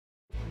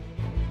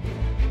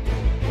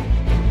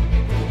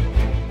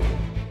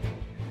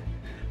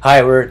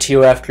Hi, we're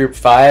TOF Group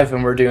 5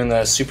 and we're doing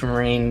the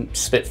Supermarine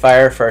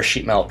Spitfire for our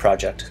sheet metal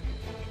project.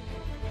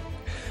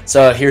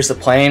 So here's the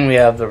plane. We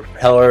have the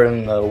propeller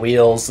and the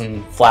wheels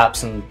and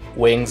flaps and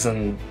wings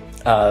and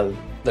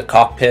the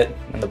cockpit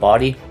and the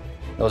body.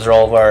 Those are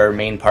all of our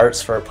main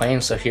parts for our plane.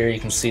 So here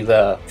you can see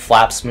the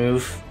flaps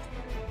move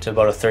to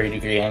about a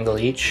 30-degree angle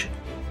each,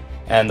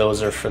 and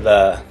those are for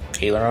the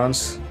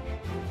ailerons.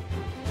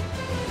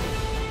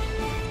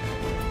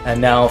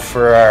 And now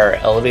for our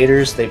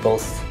elevators, they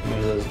both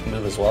move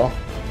as well.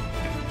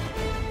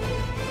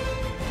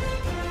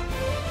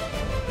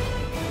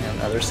 And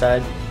the other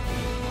side.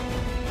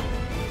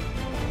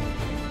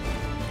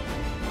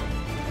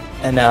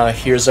 And now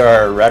here's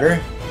our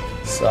rudder,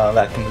 so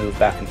that can move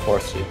back and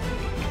forth too.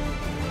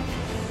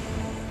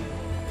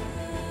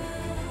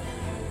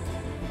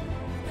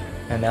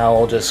 And now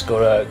we'll just go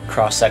to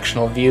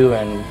cross-sectional view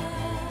and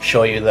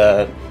show you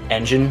the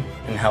engine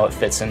and how it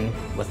fits in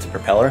with the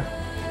propeller.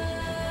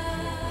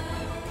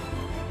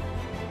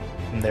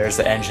 And there's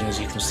the engine, as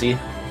you can see.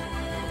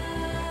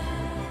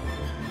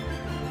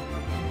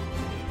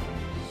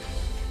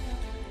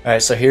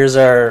 Alright, so here's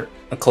a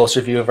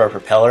closer view of our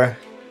propeller.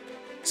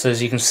 So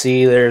as you can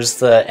see, there's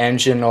the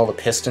engine, all the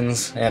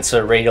pistons, and it's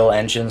a radial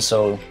engine,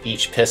 so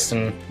each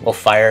piston will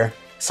fire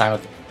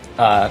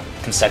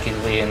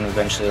consecutively, and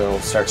eventually it'll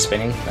start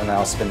spinning, and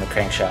that'll spin the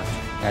crankshaft.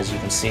 As you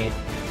can see,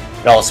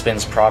 it all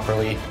spins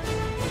properly,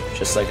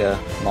 just like a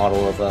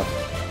model of a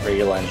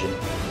radial engine.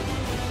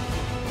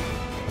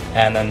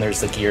 And then there's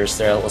the gears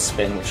there that will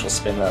spin, which will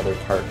spin the other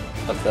part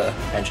of the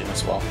engine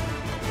as well.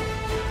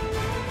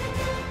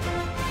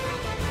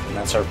 And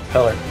that's our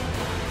propeller.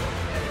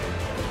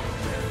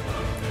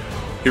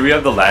 Here we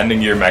have the landing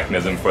gear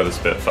mechanism for the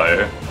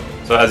Spitfire.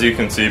 So as you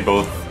can see,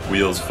 both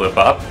wheels flip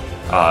up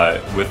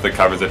with the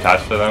covers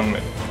attached to them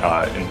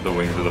into the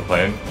wings of the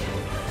plane.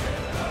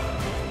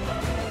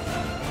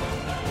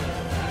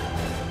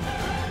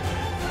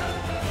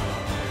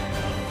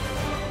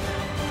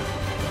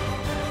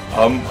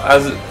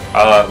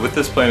 With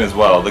this plane as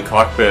well, the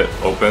cockpit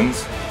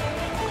opens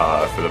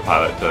for the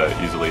pilot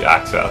to easily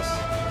access.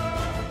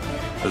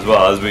 As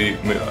well, as we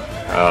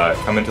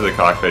come into the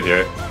cockpit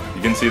here,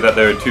 you can see that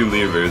there are two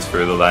levers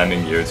for the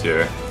landing gears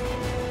here.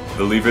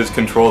 The levers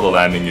control the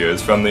landing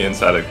gears from the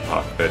inside of the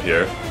cockpit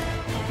here,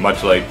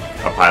 much like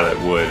a pilot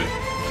would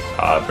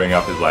bring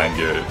up his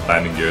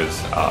landing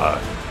gears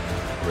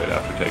right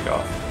after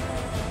takeoff.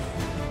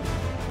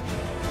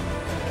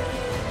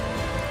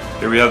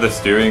 Here we have the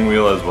steering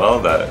wheel as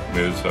well that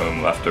moves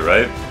from left to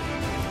right,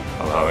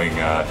 allowing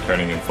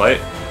turning in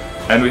flight.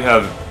 And we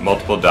have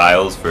multiple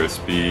dials for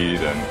speed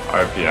and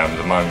RPMs,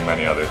 among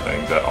many other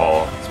things, that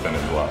all spin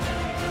as well.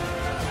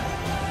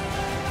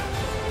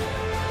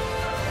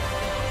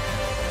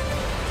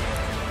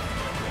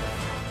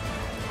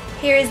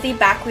 Here is the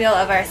back wheel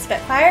of our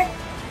Spitfire,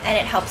 and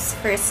it helps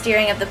for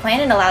steering of the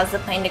plane and allows the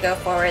plane to go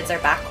forwards or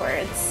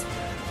backwards.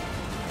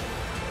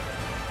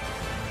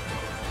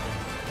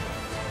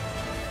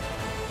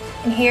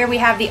 And here we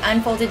have the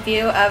unfolded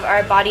view of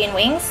our body and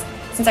wings.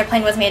 Since our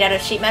plane was made out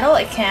of sheet metal,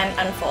 it can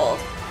unfold.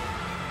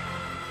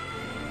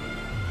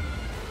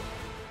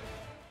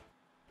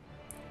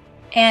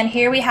 And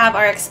here we have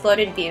our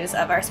exploded views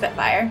of our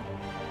Spitfire.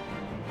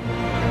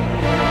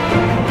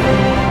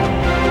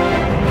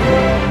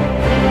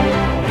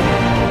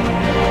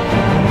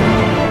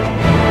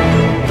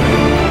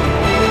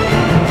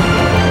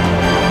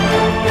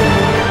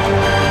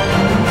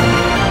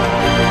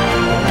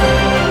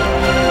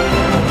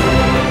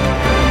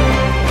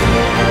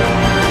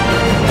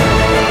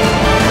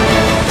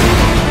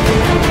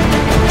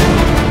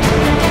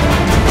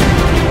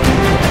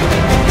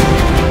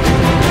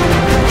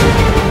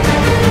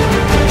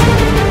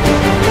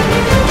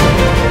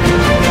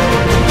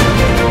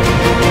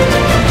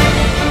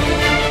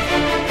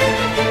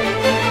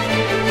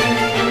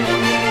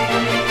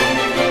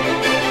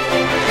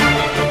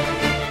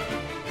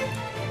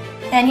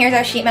 And here's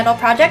our sheet metal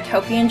project.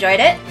 Hope you enjoyed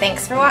it.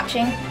 Thanks for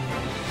watching.